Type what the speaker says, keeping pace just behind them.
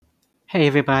Hey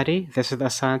everybody, this is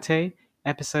Asante.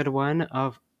 Episode 1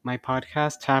 of my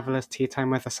podcast, Traveler's Tea Time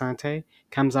with Asante,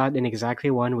 comes out in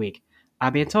exactly 1 week. A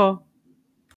bientôt!